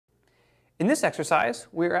In this exercise,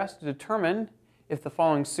 we are asked to determine if the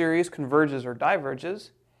following series converges or diverges,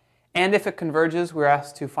 and if it converges, we're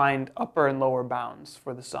asked to find upper and lower bounds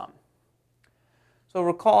for the sum. So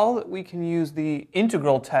recall that we can use the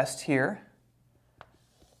integral test here,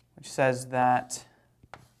 which says that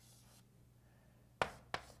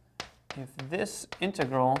if this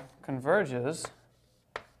integral converges,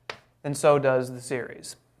 then so does the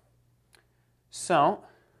series. So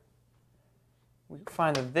we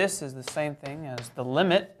find that this is the same thing as the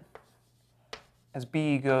limit as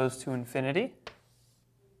b goes to infinity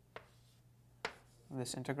of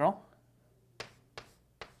this integral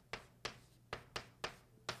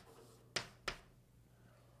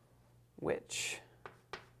which,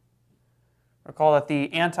 recall that the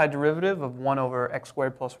antiderivative of 1 over x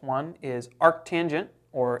squared plus 1 is arctangent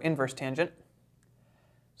or inverse tangent.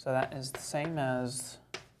 So that is the same as,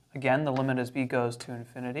 again, the limit as b goes to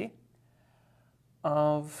infinity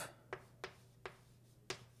of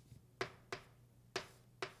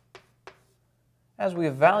as we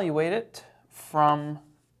evaluate it from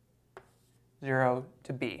 0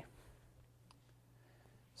 to b.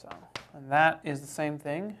 So, and that is the same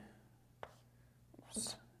thing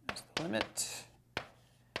as the limit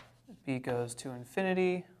as b goes to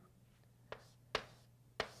infinity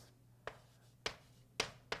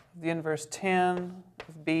the inverse tan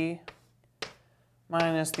of b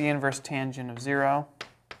minus the inverse tangent of 0.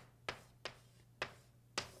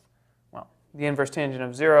 Well, the inverse tangent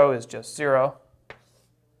of 0 is just 0.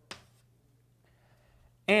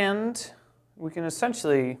 And we can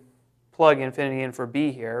essentially plug infinity in for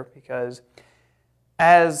b here, because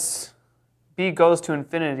as b goes to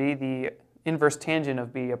infinity, the inverse tangent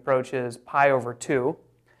of b approaches pi over 2.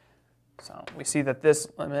 So we see that this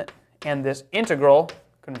limit and this integral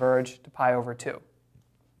converge to pi over 2.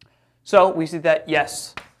 So we see that,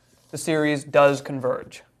 yes, the series does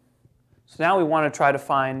converge. So now we want to try to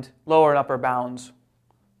find lower and upper bounds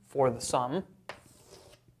for the sum.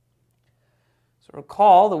 So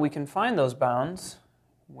recall that we can find those bounds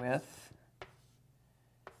with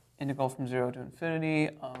integral from 0 to infinity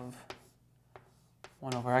of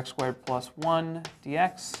 1 over x squared plus 1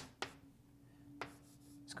 dx.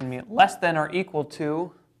 It's going to be less than or equal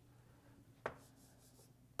to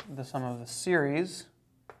the sum of the series.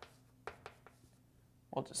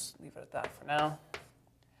 We'll just leave it at that for now.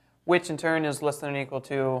 Which in turn is less than or equal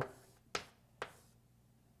to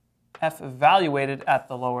f evaluated at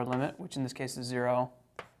the lower limit, which in this case is 0,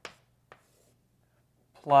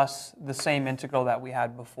 plus the same integral that we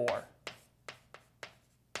had before.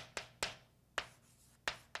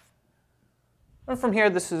 And from here,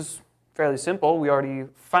 this is fairly simple. We already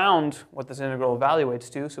found what this integral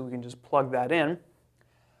evaluates to, so we can just plug that in.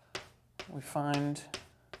 We find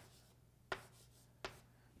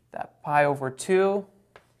that pi over 2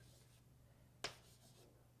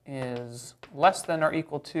 is less than or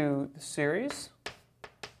equal to the series,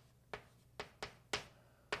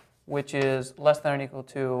 which is less than or equal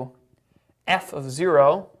to f of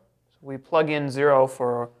 0. So we plug in 0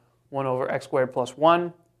 for 1 over x squared plus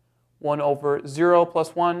 1. 1 over 0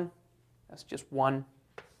 plus 1, that's just 1,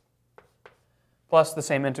 plus the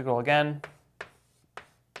same integral again,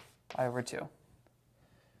 pi over 2.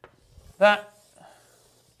 That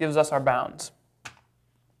gives us our bounds.